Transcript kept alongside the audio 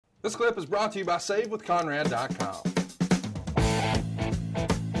This clip is brought to you by SaveWithConrad.com.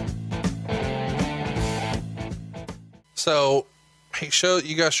 So,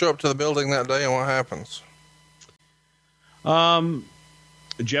 you guys show up to the building that day, and what happens?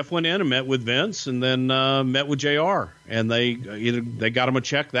 Jeff went in and met with Vince, and then met with JR, and they got him a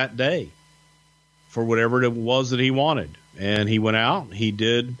check that day for whatever it was that he wanted. And he went out, he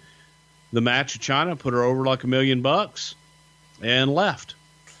did the match of China, put her over like $1 million, and left.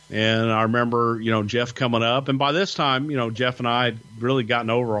 And I remember, Jeff coming up, and by this time, Jeff and I had really gotten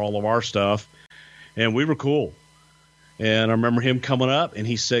over all of our stuff, and we were cool. And I remember him coming up, and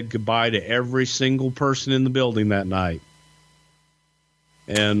he said goodbye to every single person in the building that night.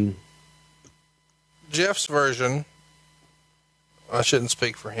 And Jeff's version, I shouldn't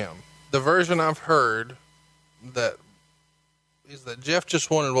speak for him. The version I've heard is that Jeff just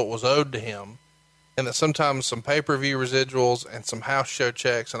wanted what was owed to him, and that sometimes some pay-per-view residuals and some house show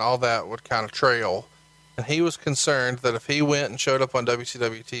checks and all that would kind of trail. And he was concerned that if he went and showed up on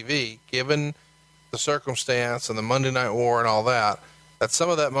WCW TV, given the circumstance and the Monday Night War and all that some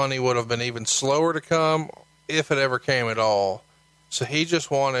of that money would have been even slower to come, if it ever came at all. So he just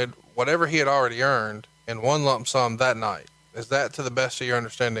wanted whatever he had already earned in one lump sum that night. Is that, to the best of your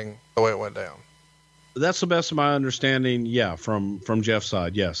understanding, the way it went down? That's the best of my understanding. Yeah. From Jeff's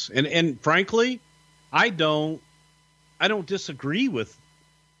side. Yes. And frankly, I don't disagree with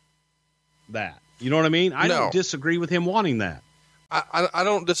that. You know what I mean? I don't disagree with him wanting that. I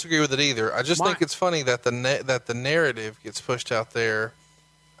don't disagree with it either. I just think it's funny that the narrative gets pushed out there,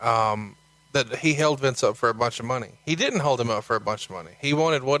 that he held Vince up for a bunch of money. He didn't hold him up for a bunch of money. He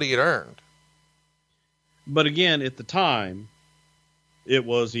wanted what he had earned. But again, at the time, it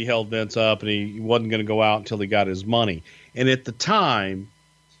was he held Vince up and he wasn't going to go out until he got his money. And at the time,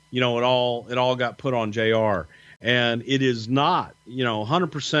 it all got put on JR. And it is not,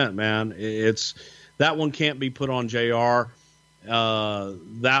 100%, man. It's that one can't be put on JR.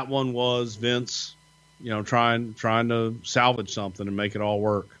 That one was Vince, trying to salvage something and make it all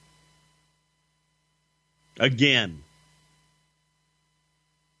work. Again.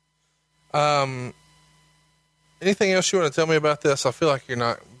 Anything else you want to tell me about this? I feel like you're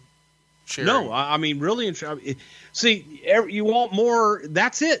not sharing. No, I mean, really. See, you want more.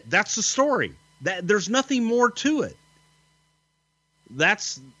 That's it. That's the story. There's nothing more to it.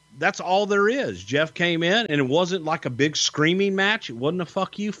 That's all there is. Jeff came in, and it wasn't like a big screaming match. It wasn't a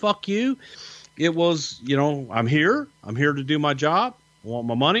fuck you. It was, I'm here to do my job. I want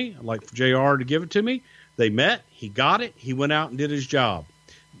my money. I'd like for JR to give it to me. They met. He got it. He went out and did his job.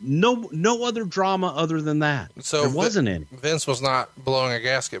 No other drama other than that. So there wasn't any. Vince was not blowing a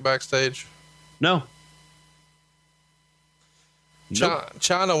gasket backstage? No.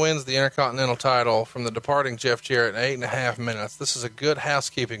 China wins the Intercontinental title from the departing Jeff Jarrett in 8.5 minutes. This is a good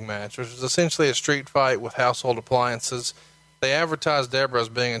housekeeping match, which is essentially a street fight with household appliances. They advertised Deborah as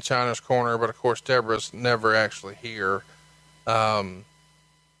being in China's corner, but of course Deborah's never actually here. Lots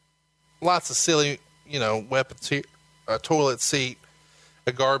of silly, weapons here. A toilet seat,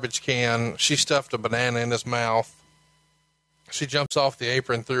 a garbage can. She stuffed a banana in his mouth. She jumps off the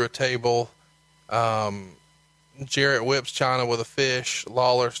apron through a table. Jarrett whips China with a fish.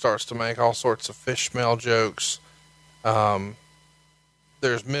 Lawler starts to make all sorts of fish smell jokes. There's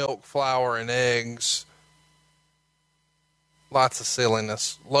milk, flour, and eggs. Lots of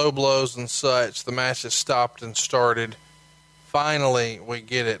silliness. Low blows and such. The match is stopped and started. Finally, we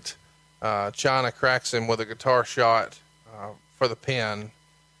get it. China cracks him with a guitar shot for the pin.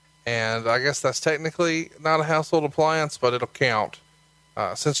 And I guess that's technically not a household appliance, but it'll count.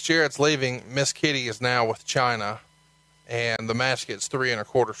 Since Jarrett's leaving, Miss Kitty is now with China, and the match gets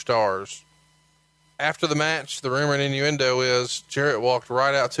 3.25 stars. After the match, the rumor and innuendo is Jarrett walked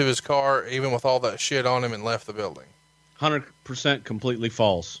right out to his car, even with all that shit on him, and left the building. 100% completely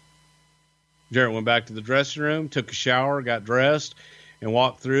false. Jarrett went back to the dressing room, took a shower, got dressed, and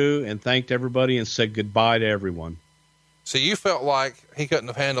walked through and thanked everybody and said goodbye to everyone. So you felt like he couldn't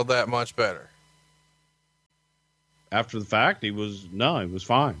have handled that much better? After the fact, he was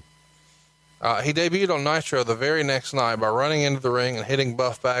fine. He debuted on Nitro the very next night by running into the ring and hitting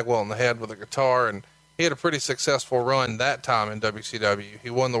Buff Bagwell in the head with a guitar, and he had a pretty successful run that time in WCW. He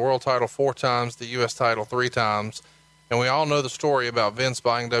won the world title 4 times, the U.S. title 3 times, and we all know the story about Vince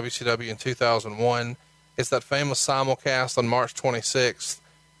buying WCW in 2001. It's that famous simulcast on March 26th,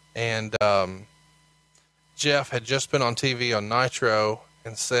 and Jeff had just been on TV on Nitro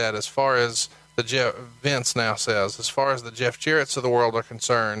and said, Vince now says, as far as the Jeff Jarretts of the world are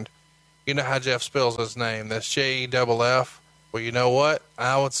concerned, you know how Jeff spells his name. That's Jeff. Well, you know what?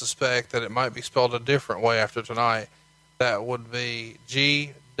 I would suspect that it might be spelled a different way after tonight. That would be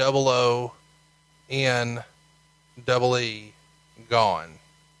Gjeff. double O, N, double E, gone.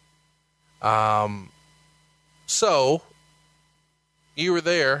 So you were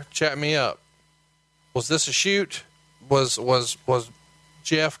there, chat me up. Was this a shoot? Was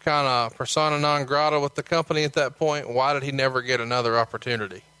Jeff kind of persona non grata with the company at that point? Why did he never get another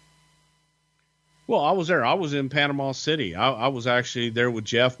opportunity? Well, I was there. I was in Panama City. I was actually there with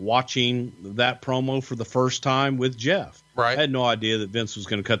Jeff watching that promo for the first time with Jeff. Right. I had no idea that Vince was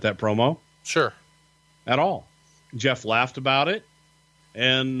going to cut that promo. Sure. At all. Jeff laughed about it,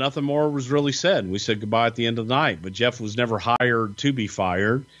 and nothing more was really said. We said goodbye at the end of the night, but Jeff was never hired to be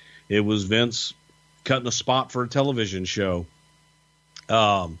fired. It was Vince cutting a spot for a television show.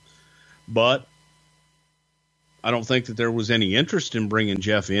 But I don't think that there was any interest in bringing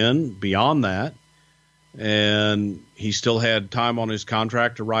Jeff in beyond that. And he still had time on his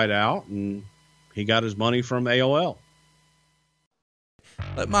contract to ride out, and he got his money from AOL.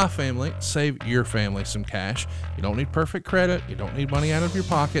 Let my family save your family some cash. You don't need perfect credit. You don't need money out of your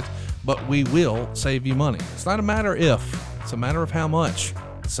pocket, but we will save you money. It's not a matter if, it's a matter of how much.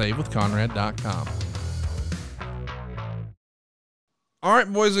 SaveWithConrad.com. All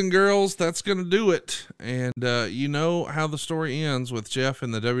right, boys and girls, that's going to do it. And you know how the story ends with Jeff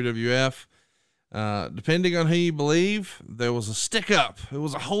in the WWF. Depending on who you believe, there was a stick up. It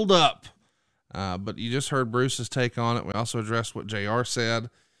was a hold up. But you just heard Bruce's take on it. We also addressed what JR said.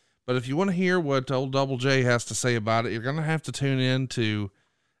 But if you want to hear what old Double J has to say about it, you're going to have to tune in to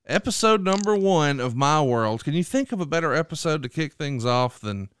episode number 1 of My World. Can you think of a better episode to kick things off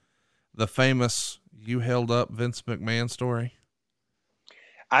than the famous "You Held Up" Vince McMahon story?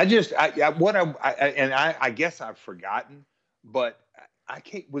 I guess I've forgotten, but I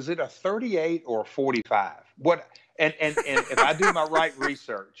can't, was it a 38 or a 45? What, and if I do my right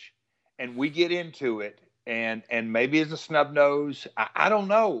research and we get into it and maybe it's a snub nose, I don't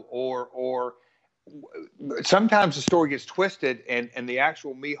know. Or sometimes the story gets twisted and the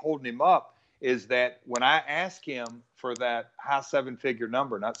actual me holding him up is that when I asked him for that high 7-figure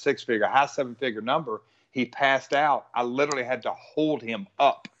number, not 6-figure, high 7-figure number, he passed out. I literally had to hold him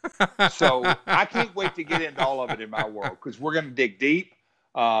up. So I can't wait to get into all of it in My World, because we're going to dig deep.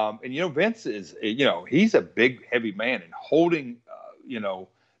 And, Vince is, he's a big, heavy man, and holding,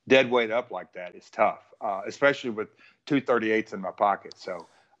 dead weight up like that is tough, especially with 238s in my pocket. So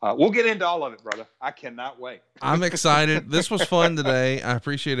we'll get into all of it, brother. I cannot wait. I'm excited. This was fun today. I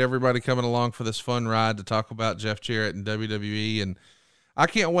appreciate everybody coming along for this fun ride to talk about Jeff Jarrett and WWE. And I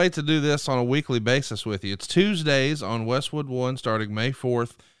can't wait to do this on a weekly basis with you. It's Tuesdays on Westwood One starting May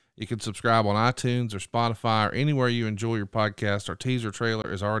 4th. You can subscribe on iTunes or Spotify or anywhere you enjoy your podcast. Our teaser trailer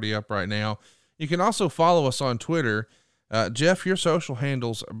is already up right now. You can also follow us on Twitter. Jeff, your social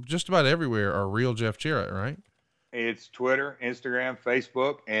handles just about everywhere are Real Jeff Jarrett, right? It's Twitter, Instagram,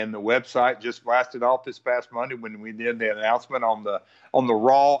 Facebook, and the website just blasted off this past Monday when we did the announcement on the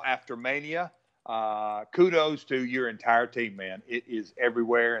Raw after Mania. Kudos to your entire team, man. It is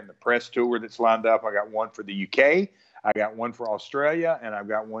everywhere, and the press tour that's lined up. I got one for the UK, I got one for Australia, and I've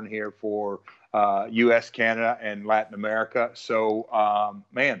got one here for US, Canada, and Latin America. So,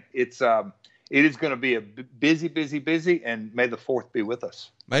 man, it is going to be a busy, and may the 4th be with us.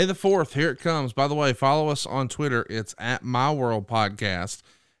 May the 4th, here it comes. By the way, follow us on Twitter. It's at My World Podcast.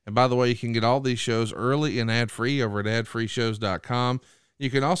 And by the way, you can get all these shows early and ad-free over at adfreeshows.com. You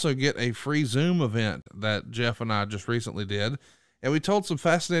can also get a free Zoom event that Jeff and I just recently did. And we told some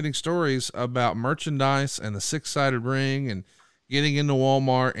fascinating stories about merchandise and the 6-sided ring and getting into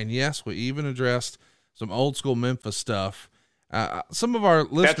Walmart. And yes, we even addressed some old school Memphis stuff. Some of our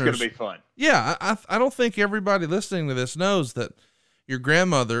listeners, that's going to be fun. Yeah. I don't think everybody listening to this knows that your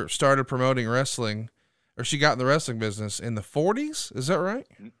grandmother started promoting wrestling, or she got in the wrestling business in the 40s. Is that right?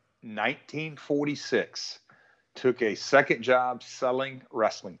 1946. Took a second job selling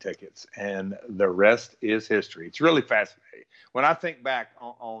wrestling tickets, and the rest is history. It's really fascinating. When I think back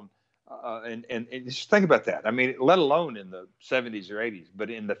and just think about that. I mean, let alone in the 70s or 80s, but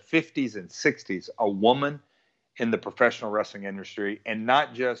in the 50s and 60s, a woman in the professional wrestling industry, and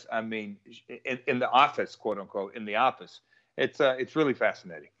not just, I mean, in the office, quote unquote, in the office. It's really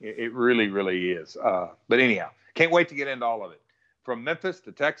fascinating. It really, really is. But anyhow, can't wait to get into all of it. From Memphis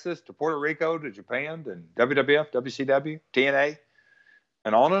to Texas to Puerto Rico to Japan and WWF, WCW, TNA,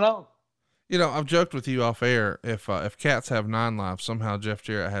 and on and on. I've joked with you off air. If cats have 9 lives, somehow Jeff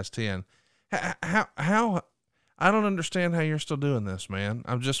Jarrett has 10. How? I don't understand how you're still doing this, man.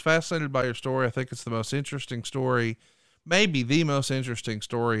 I'm just fascinated by your story. I think it's the most interesting story, maybe the most interesting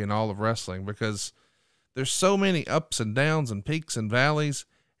story in all of wrestling, because there's so many ups and downs and peaks and valleys,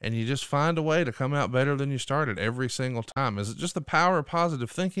 and you just find a way to come out better than you started every single time. Is it just the power of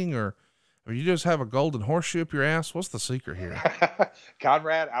positive thinking, or you just have a golden horseshoe up your ass? What's the secret here?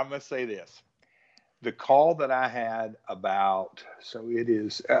 Conrad, I must say this. The call that I had about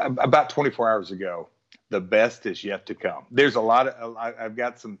 24 hours ago, the best is yet to come. There's I've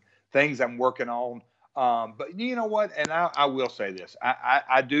got some things I'm working on. But you know what? And I will say this.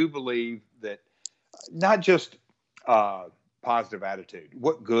 I do believe that not just positive attitude,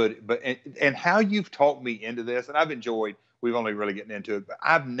 what good, but and how you've talked me into this, and I've enjoyed, we've only really getting into it, but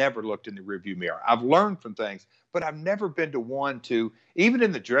I've never looked in the rearview mirror. I've learned from things, but I've never been to one to, even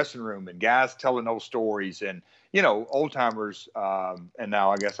in the dressing room and guys telling old stories and, old timers. And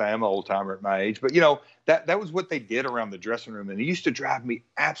now I guess I am an old timer at my age, but that was what they did around the dressing room. And it used to drive me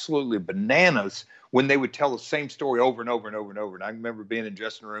absolutely bananas when they would tell the same story over and over and over and over. And I remember being in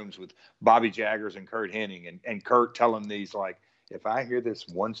dressing rooms with Bobby Jaggers and Kurt Hennig, and Kurt telling these, like, if I hear this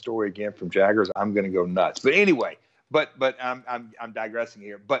one story again from Jaggers, I'm going to go nuts. But anyway, but I'm digressing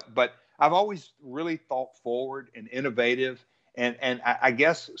here. But I've always really thought forward and innovative, and I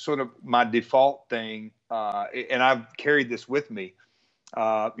guess sort of my default thing, and I've carried this with me.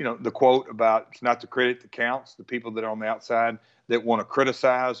 The quote about, it's not the credit that counts, the people that are on the outside that want to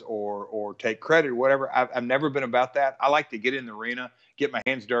criticize or take credit or whatever. I've never been about that. I like to get in the arena, get my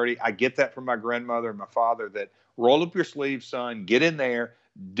hands dirty. I get that from my grandmother and my father, that roll up your sleeves, son, get in there,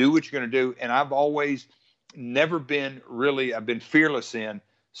 do what you're going to do. And I've always never been really, I've been fearless in,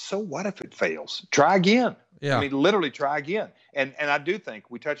 so what if it fails? Try again. Yeah. I mean, literally try again. And I do think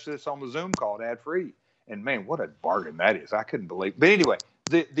we touched this on the Zoom call, ad free. And man, what a bargain that is. I couldn't believe. But anyway,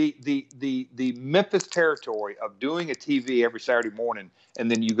 the Memphis territory of doing a TV every Saturday morning, and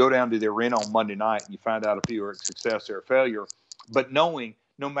then you go down to the arena on Monday night and you find out if you were a success or a failure. But knowing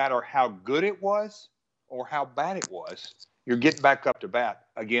no matter how good it was or how bad it was, you're getting back up to bat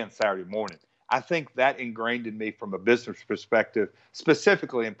again Saturday morning. I think that ingrained in me from a business perspective,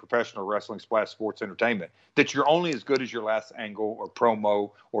 specifically in professional wrestling / sports entertainment, that you're only as good as your last angle or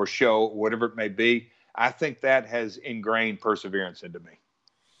promo or show, or whatever it may be. I think that has ingrained perseverance into me.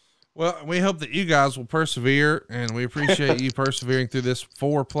 Well, we hope that you guys will persevere, and we appreciate you persevering through this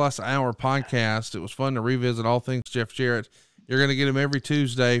 4+ hour podcast. It was fun to revisit all things Jeff Jarrett. You're going to get him every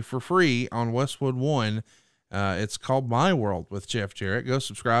Tuesday for free on Westwood One. It's called My World with Jeff Jarrett. Go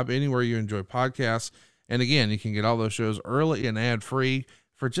subscribe anywhere you enjoy podcasts. And again, you can get all those shows early and ad free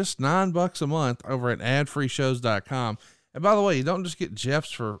for just $9 a month over at adfreeshows.com. And by the way, you don't just get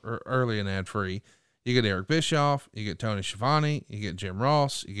Jeff's for early and ad free. You get Eric Bischoff, you get Tony Schiavone, you get Jim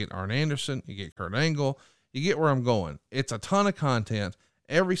Ross, you get Arn Anderson, you get Kurt Angle, you get where I'm going. It's a ton of content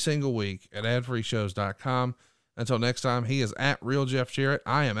every single week at adfreeshows.com. Until next time, he is at Real Jeff Jarrett.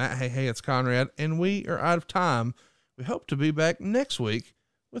 I am at Hey It's Conrad, and we are out of time. We hope to be back next week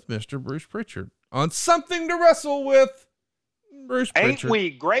with Mr. Bruce Prichard on Something to Wrestle with Bruce Prichard. Ain't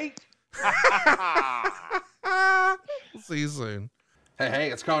we great? We'll see you soon.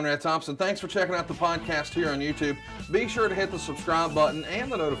 Hey, it's Conrad Thompson. Thanks for checking out the podcast here on YouTube. Be sure to hit the subscribe button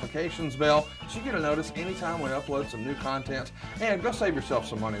and the notifications bell so you get a notice anytime we upload some new content. And go save yourself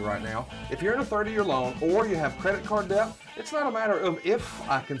some money right now. If you're in a 30-year loan or you have credit card debt, it's not a matter of if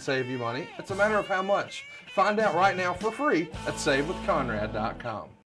I can save you money. It's a matter of how much. Find out right now for free at SaveWithConrad.com.